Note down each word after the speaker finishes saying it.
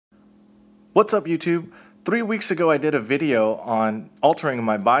What's up, YouTube? 3 weeks ago I did a video on altering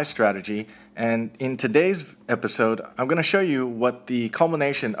my buy strategy, and in today's episode I'm going to show you what the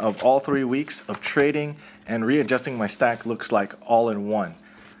culmination of all 3 weeks of trading and readjusting my stack looks like all in one.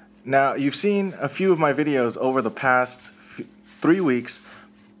 Now, you've seen a few of my videos over the past 3 weeks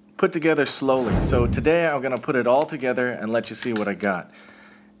put together slowly, so today I'm going to put it all together and let you see what I got.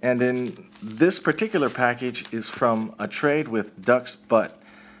 And in this particular package is from a trade with Duck's Butt.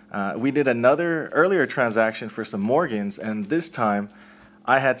 We did another earlier transaction for some Morgans, and this time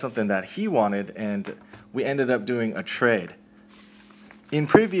I had something that he wanted and we ended up doing a trade. In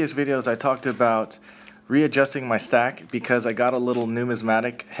previous videos I talked about readjusting my stack because I got a little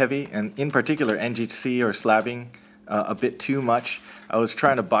numismatic heavy, and in particular NGC or slabbing a bit too much. I was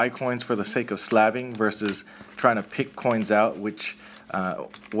trying to buy coins for the sake of slabbing versus trying to pick coins out, which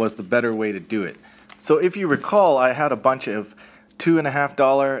was the better way to do it. So if you recall, I had a bunch of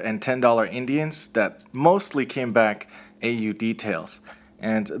 $2.50 and $10 Indians that mostly came back AU details,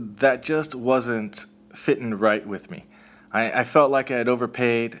 and that just wasn't fitting right with me. I felt like I had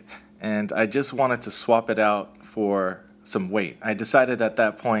overpaid and I just wanted to swap it out for some weight. I decided at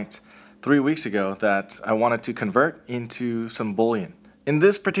that point 3 weeks ago that I wanted to convert into some bullion. In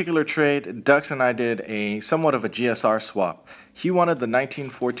this particular trade, Dux and I did a somewhat of a GSR swap. He wanted the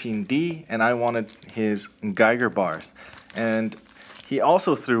 1914D and I wanted his Geiger bars. And he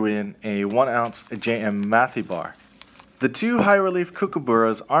also threw in a 1 ounce JM Mathy bar. The two high relief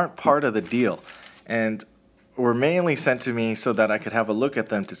kookaburras aren't part of the deal and were mainly sent to me so that I could have a look at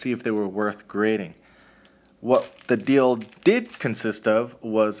them to see if they were worth grading. What the deal did consist of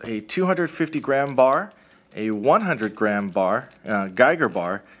was a 250 gram bar, a 100 gram bar, Geiger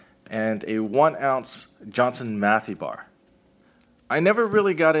bar, and a 1 ounce Johnson Mathy bar. I never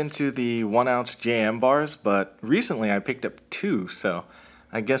really got into the 1 ounce JM bars, but recently I picked up 2, so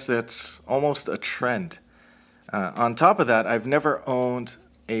I guess that's almost a trend. On top of that, I've never owned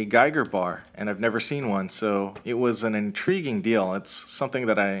a Geiger bar, and I've never seen one, so it was an intriguing deal. It's something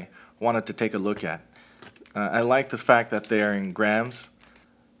that I wanted to take a look at. I like the fact that they're in grams,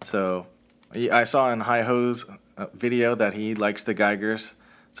 so I saw in Hi Ho's video that he likes the Geigers,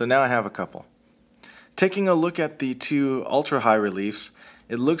 so now I have a couple. Taking a look at the two ultra high reliefs,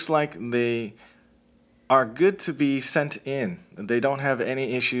 it looks like they are good to be sent in. They don't have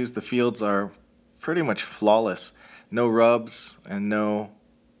any issues. The fields are pretty much flawless. No rubs and no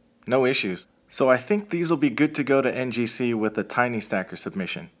issues. So I think these will be good to go to NGC with a tiny stacker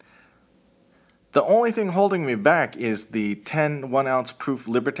submission. The only thing holding me back is the 10 1 ounce proof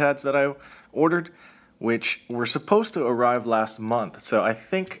Libertads that I ordered, which were supposed to arrive last month. So I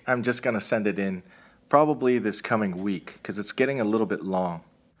think I'm just going to send it in probably this coming week because it's getting a little bit long.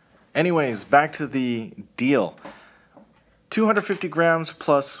 Anyways, back to the deal. 250 grams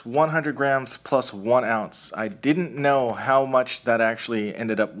plus 100 grams plus 1 ounce. I didn't know how much that actually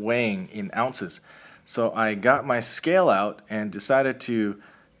ended up weighing in ounces. So I got my scale out and decided to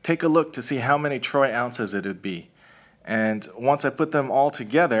take a look to see how many troy ounces it would be. And once I put them all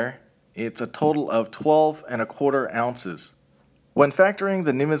together, it's a total of 12.25 ounces. When factoring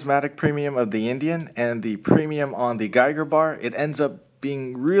the numismatic premium of the Indian and the premium on the Geiger bar, it ends up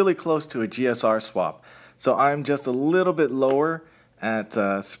being really close to a GSR swap. So I'm just a little bit lower at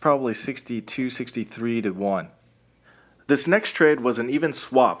probably 62, 63 to 1. This next trade was an even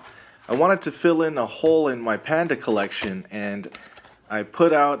swap. I wanted to fill in a hole in my Panda collection, and I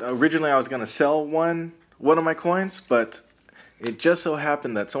put out, originally I was going to sell one of my coins, but it just so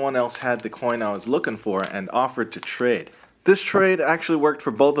happened that someone else had the coin I was looking for and offered to trade. This trade actually worked for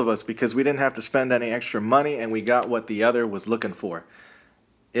both of us because we didn't have to spend any extra money and we got what the other was looking for.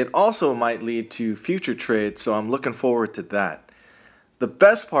 It also might lead to future trades, so I'm looking forward to that. The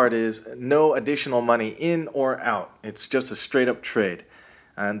best part is no additional money in or out. It's just a straight up trade.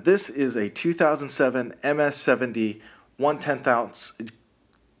 And this is a 2007 MS70 1/10 ounce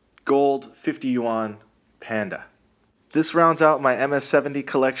gold 50 yuan Panda. This rounds out my MS70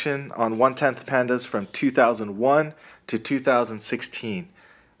 collection on 1/10 Pandas from 2001 to 2016.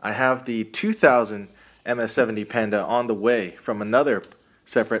 I have the 2000 MS70 Panda on the way from another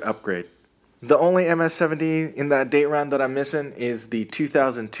separate upgrade. The only MS70 in that date round that I'm missing is the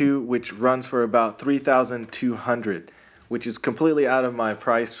 2002, which runs for about 3,200, which is completely out of my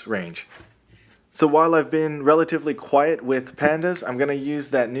price range. So while I've been relatively quiet with Pandas, I'm going to use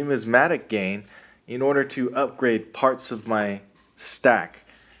that numismatic gain in order to upgrade parts of my stack,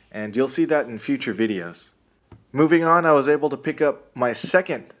 and you'll see that in future videos. Moving on, I was able to pick up my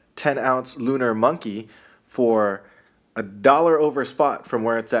second 10 ounce Lunar Monkey for $1 over spot from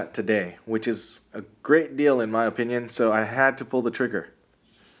where it's at today, which is a great deal in my opinion, so I had to pull the trigger.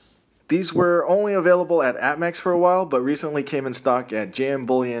 These were only available at APMEX for a while, but recently came in stock at JM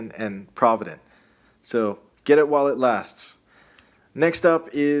Bullion and Provident. So get it while it lasts. Next up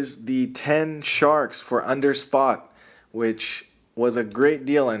is the 10 sharks for under spot, which was a great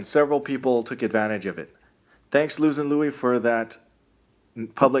deal and several people took advantage of it. Thanks Luz and Louie for that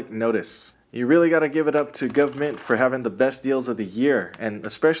public notice. You really got to give it up to GovMint for having the best deals of the year, and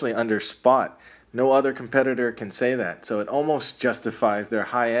especially under spot. No other competitor can say that, so it almost justifies their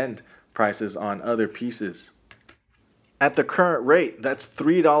high-end prices on other pieces. At the current rate, that's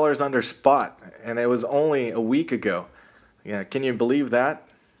 $3 under spot, and it was only a week ago. Yeah, can you believe that?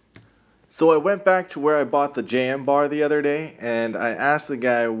 So I went back to where I bought the JM bar the other day, and I asked the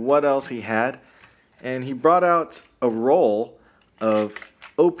guy what else he had, and he brought out a roll of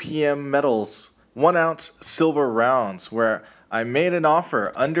OPM Metals 1 ounce silver rounds, where I made an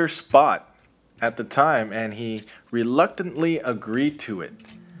offer under spot at the time and he reluctantly agreed to it.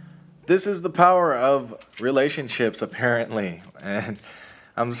 This is the power of relationships, apparently, and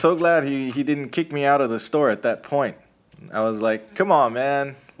I'm so glad he didn't kick me out of the store at that point. I was like, come on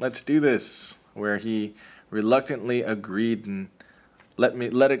man, let's do this, where he reluctantly agreed and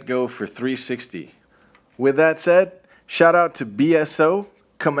let it go for $3.60. With that said, shout out to BSO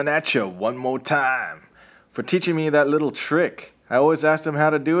coming at you one more time for teaching me that little trick. I always asked him how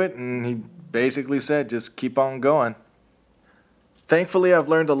to do it and he basically said just keep on going. Thankfully, I've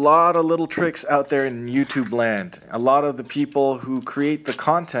learned a lot of little tricks out there in YouTube land. A lot of the people who create the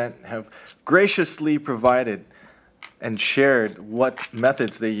content have graciously provided and shared what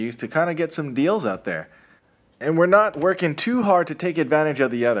methods they use to kind of get some deals out there. And we're not working too hard to take advantage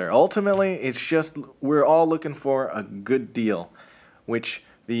of the other. Ultimately, it's just we're all looking for a good deal, which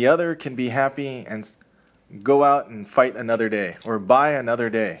the other can be happy and go out and fight another day or buy another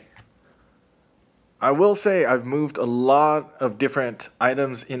day. I will say I've moved a lot of different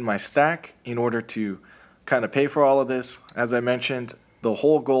items in my stack in order to kind of pay for all of this. As I mentioned, the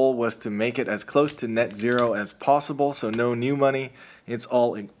whole goal was to make it as close to net zero as possible, so no new money. It's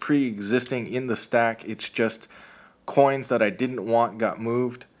all pre-existing in the stack. It's just coins that I didn't want got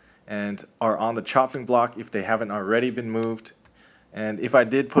moved and are on the chopping block if they haven't already been moved. And if I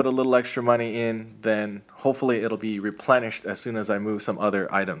did put a little extra money in, then hopefully it'll be replenished as soon as I move some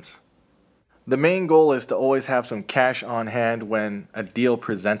other items. The main goal is to always have some cash on hand when a deal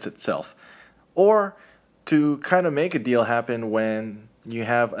presents itself, or to kind of make a deal happen when you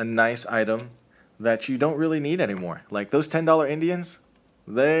have a nice item that you don't really need anymore. Like those $10 Indians,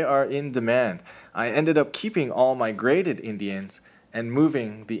 they are in demand. I ended up keeping all my graded Indians and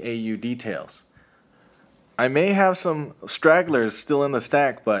moving the AU details. I may have some stragglers still in the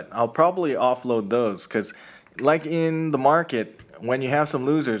stack, but I'll probably offload those because like in the market, when you have some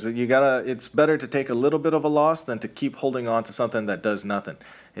losers, it's better to take a little bit of a loss than to keep holding on to something that does nothing.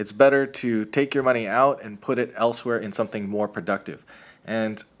 It's better to take your money out and put it elsewhere in something more productive.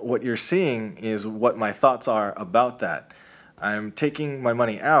 And what you're seeing is what my thoughts are about that. I'm taking my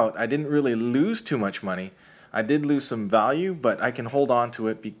money out. I didn't really lose too much money. I did lose some value, but I can hold on to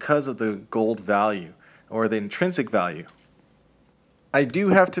it because of the gold value or the intrinsic value. I do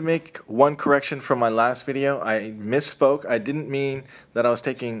have to make one correction from my last video. I misspoke. I didn't mean that I was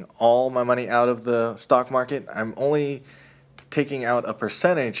taking all my money out of the stock market. I'm only taking out a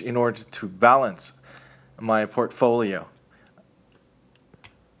percentage in order to balance my portfolio.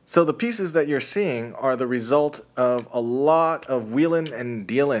 So the pieces that you're seeing are the result of a lot of wheeling and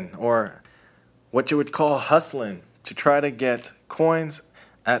dealing, or what you would call hustling, to try to get coins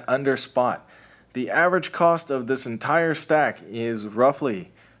at under spot. The average cost of this entire stack is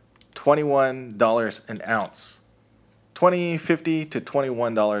roughly $21 an ounce. $20.50 to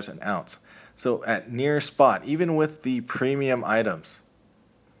 $21 an ounce. So at near spot, even with the premium items.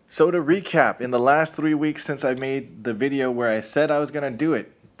 So to recap, in the last 3 weeks since I made the video where I said I was going to do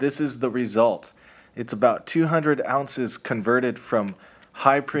it, this is the result. It's about 200 ounces converted from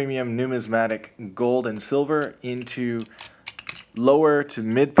high premium numismatic gold and silver into lower to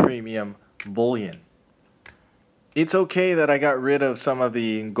mid premium bullion. It's okay that I got rid of some of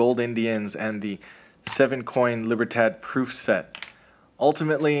the gold Indians and the 7-coin Libertad proof set.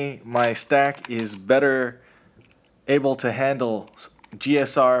 Ultimately, my stack is better able to handle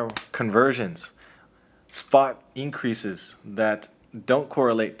GSR conversions, spot increases that don't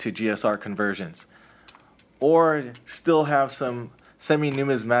correlate to GSR conversions, or still have some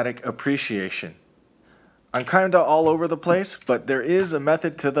semi-numismatic appreciation. I'm kind of all over the place, but there is a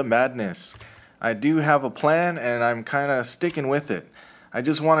method to the madness. I do have a plan and I'm kind of sticking with it. I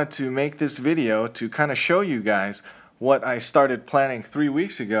just wanted to make this video to kind of show you guys what I started planning 3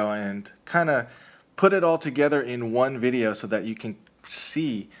 weeks ago and kind of put it all together in one video so that you can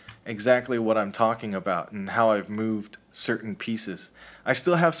see exactly what I'm talking about and how I've moved certain pieces. I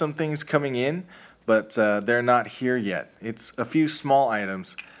still have some things coming in, but they're not here yet. It's a few small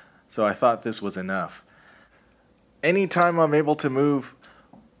items, so I thought this was enough. Anytime I'm able to move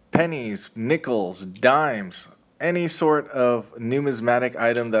pennies, nickels, dimes, any sort of numismatic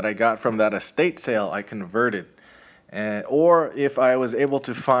item that I got from that estate sale, I converted. Or if I was able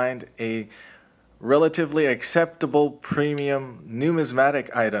to find a relatively acceptable premium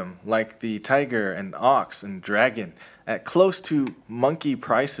numismatic item like the tiger and ox and dragon at close to monkey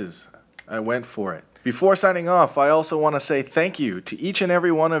prices, I went for it. Before signing off, I also want to say thank you to each and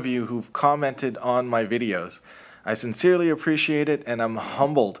every one of you who've commented on my videos. I sincerely appreciate it, and I'm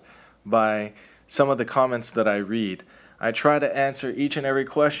humbled by some of the comments that I read. I try to answer each and every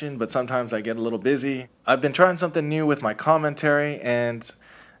question, but sometimes I get a little busy. I've been trying something new with my commentary, and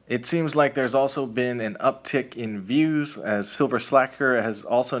it seems like there's also been an uptick in views, as Silver Slacker has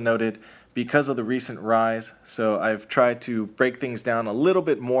also noted, because of the recent rise. So I've tried to break things down a little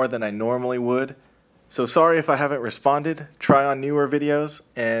bit more than I normally would. So sorry if I haven't responded. Try on newer videos,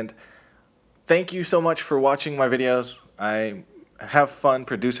 and thank you so much for watching my videos. I have fun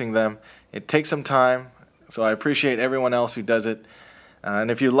producing them. It takes some time, so I appreciate everyone else who does it. And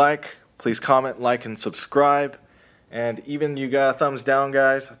if you like, please comment, like, and subscribe. And even you got a thumbs down,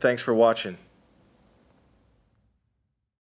 guys. Thanks for watching.